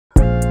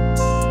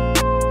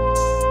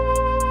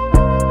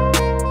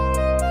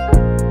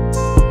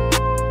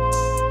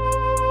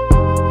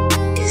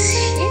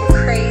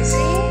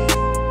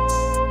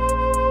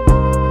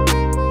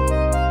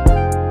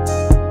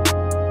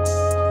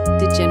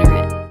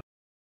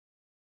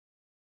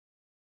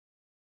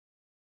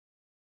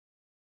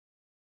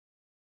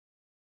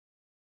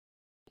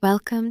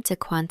Welcome to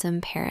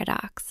Quantum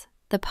Paradox,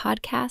 the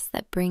podcast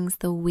that brings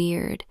the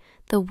weird,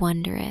 the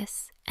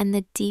wondrous, and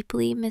the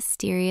deeply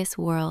mysterious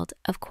world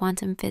of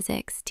quantum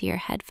physics to your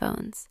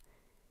headphones.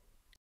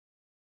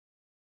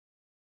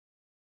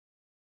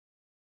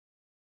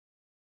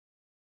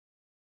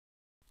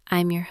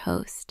 I'm your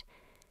host,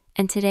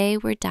 and today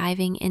we're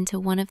diving into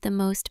one of the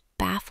most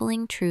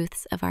baffling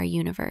truths of our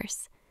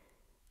universe.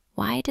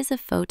 Why does a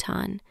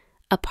photon,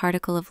 a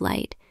particle of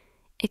light,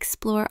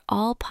 explore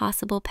all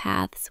possible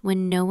paths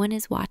when no one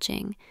is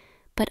watching,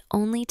 but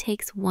only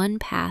takes one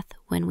path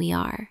when we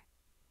are?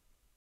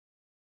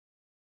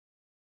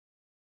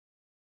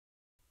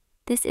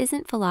 This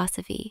isn't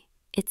philosophy,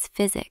 it's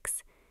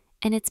physics,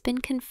 and it's been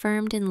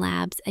confirmed in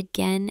labs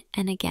again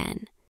and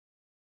again.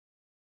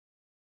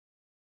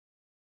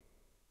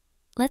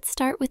 Let's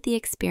start with the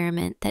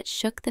experiment that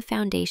shook the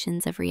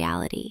foundations of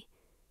reality,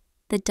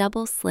 the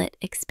double-slit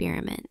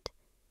experiment.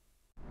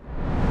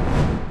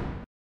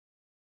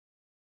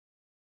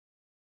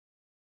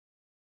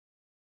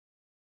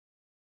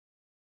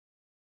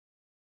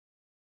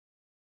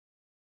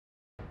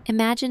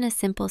 Imagine a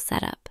simple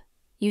setup.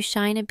 You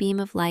shine a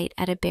beam of light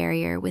at a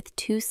barrier with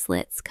two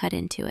slits cut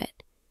into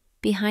it.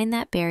 Behind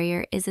that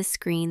barrier is a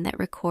screen that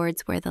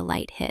records where the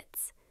light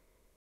hits.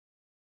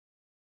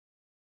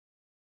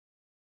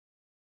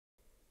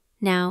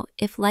 Now,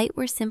 if light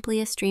were simply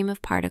a stream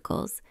of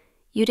particles,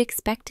 you'd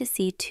expect to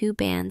see two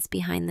bands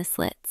behind the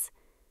slits.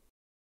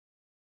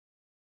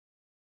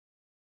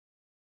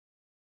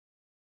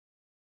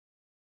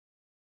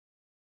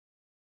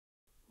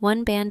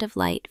 One band of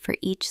light for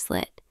each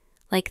slit,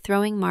 like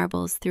throwing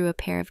marbles through a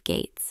pair of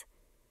gates.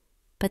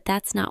 But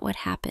that's not what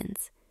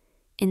happens.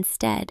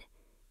 Instead,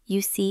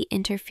 you see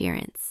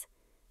interference,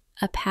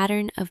 a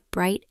pattern of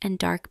bright and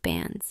dark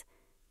bands,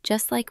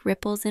 just like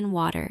ripples in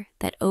water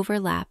that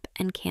overlap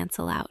and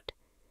cancel out.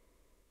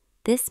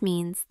 This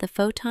means the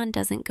photon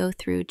doesn't go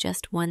through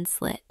just one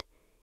slit.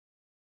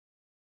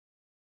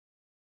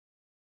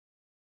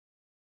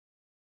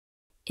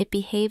 It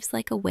behaves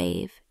like a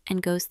wave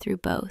and goes through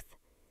both.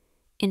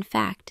 In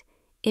fact,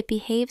 it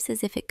behaves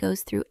as if it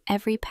goes through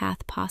every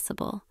path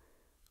possible,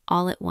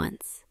 all at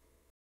once.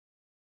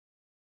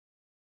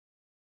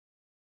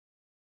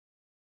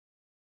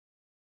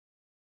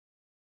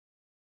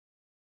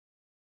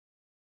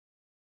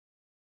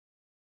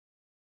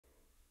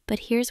 But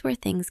here's where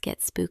things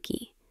get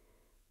spooky.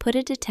 Put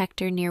a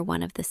detector near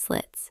one of the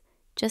slits,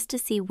 just to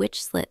see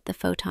which slit the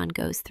photon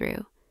goes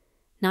through.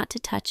 Not to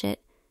touch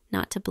it,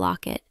 not to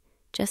block it,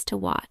 just to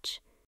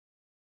watch.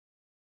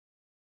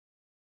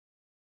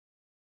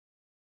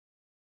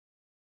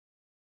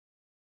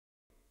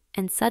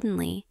 And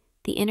suddenly,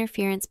 the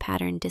interference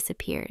pattern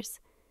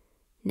disappears.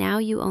 Now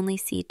you only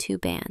see two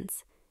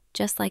bands,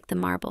 just like the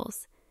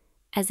marbles,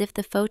 as if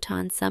the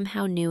photon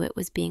somehow knew it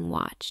was being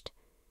watched.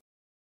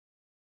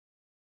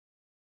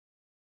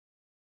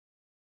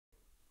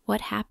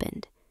 What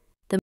happened?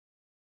 The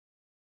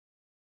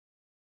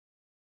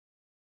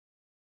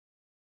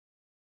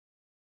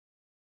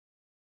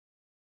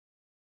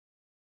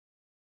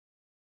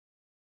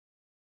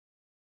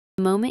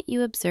moment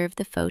you observe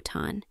the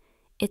photon,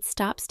 it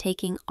stops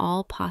taking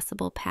all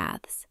possible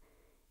paths.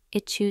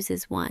 It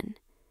chooses one.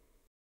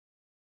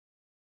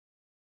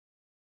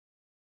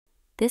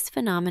 This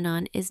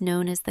phenomenon is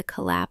known as the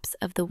collapse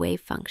of the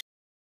wave function.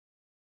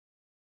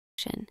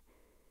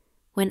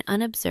 When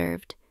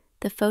unobserved,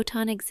 the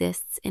photon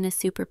exists in a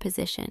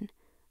superposition,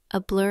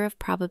 a blur of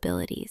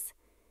probabilities.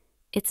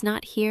 It's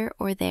not here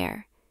or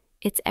there,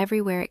 it's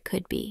everywhere it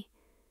could be.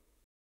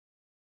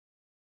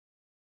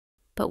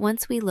 But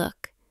once we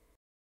look,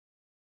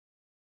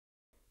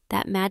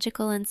 that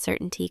magical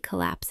uncertainty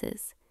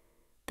collapses.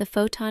 The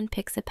photon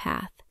picks a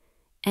path,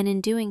 and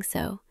in doing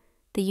so,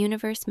 the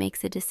universe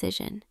makes a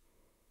decision.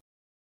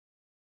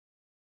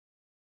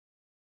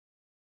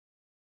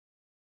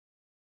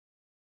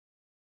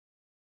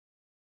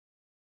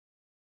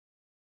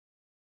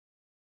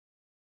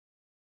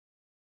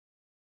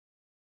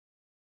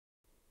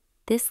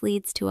 This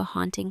leads to a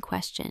haunting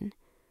question.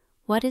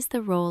 What is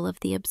the role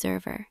of the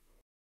observer?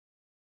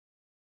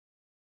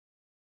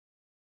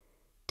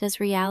 Does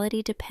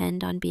reality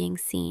depend on being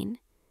seen?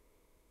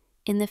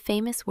 In the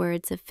famous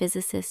words of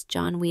physicist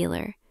John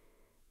Wheeler,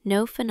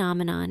 no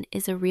phenomenon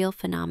is a real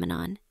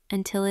phenomenon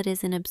until it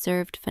is an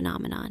observed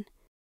phenomenon.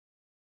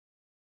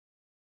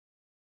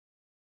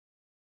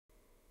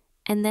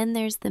 And then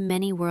there's the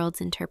many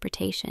worlds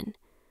interpretation.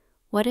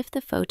 What if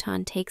the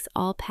photon takes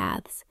all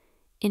paths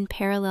in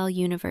parallel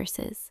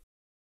universes?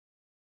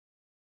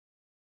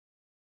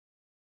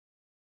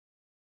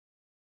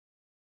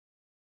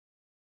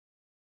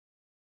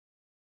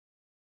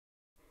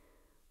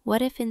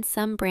 What if in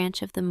some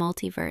branch of the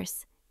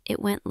multiverse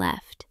it went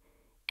left,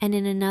 and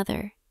in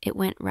another it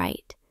went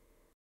right?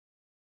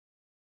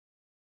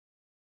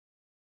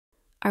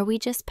 Are we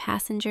just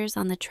passengers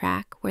on the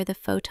track where the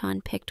photon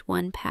picked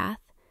one path,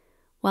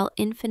 while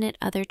infinite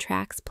other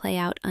tracks play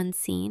out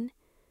unseen?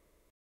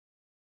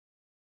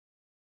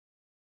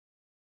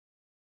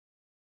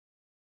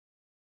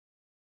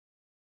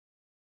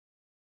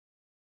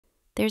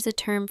 There's a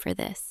term for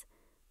this: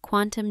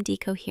 quantum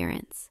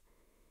decoherence.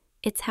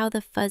 It's how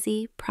the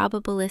fuzzy,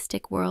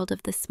 probabilistic world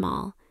of the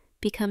small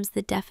becomes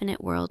the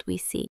definite world we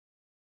see.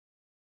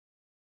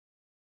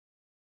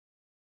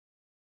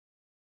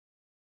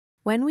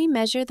 When we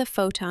measure the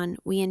photon,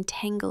 we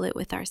entangle it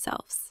with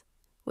ourselves,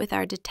 with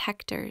our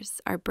detectors,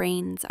 our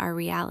brains, our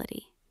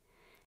reality.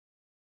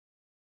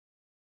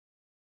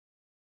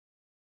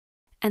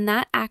 And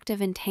that act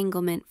of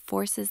entanglement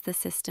forces the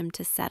system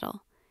to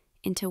settle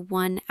into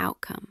one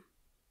outcome.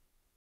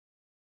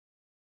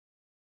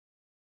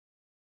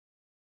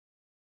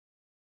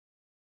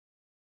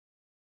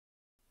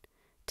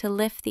 To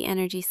lift the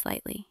energy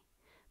slightly.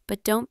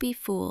 But don't be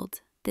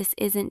fooled, this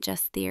isn't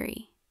just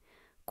theory.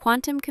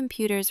 Quantum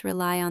computers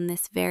rely on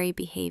this very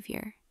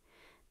behavior.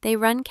 They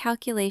run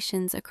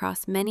calculations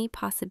across many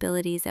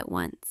possibilities at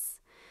once,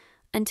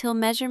 until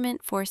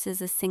measurement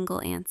forces a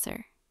single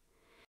answer.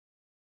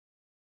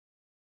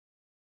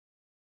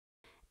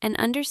 And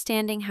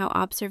understanding how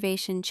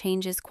observation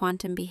changes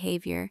quantum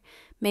behavior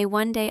may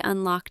one day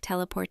unlock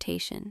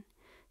teleportation,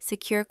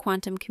 secure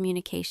quantum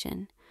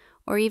communication,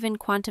 or even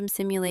quantum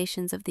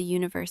simulations of the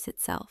universe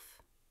itself.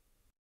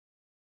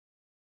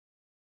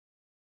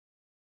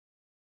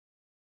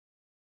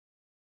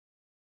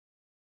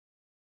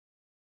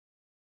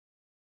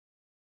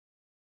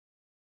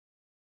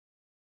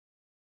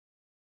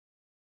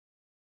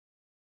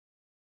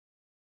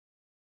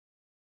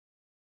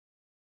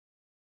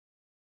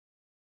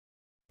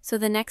 So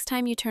the next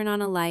time you turn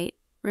on a light,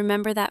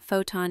 remember that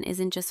photon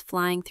isn't just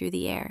flying through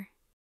the air.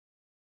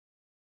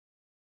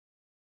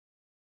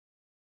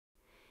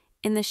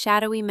 In the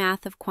shadowy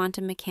math of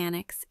quantum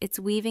mechanics, it's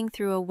weaving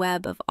through a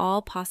web of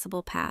all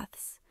possible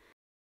paths,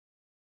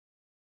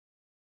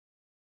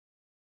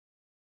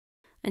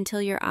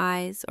 until your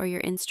eyes or your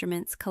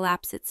instruments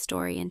collapse its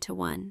story into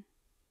one.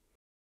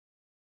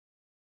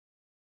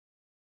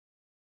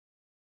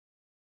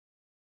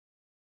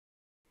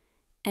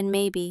 And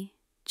maybe,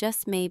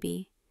 just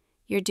maybe,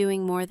 you're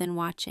doing more than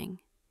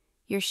watching.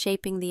 You're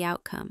shaping the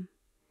outcome.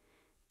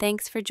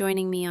 Thanks for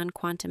joining me on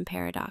Quantum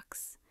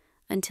Paradox.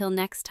 Until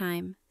next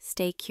time,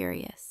 stay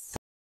curious.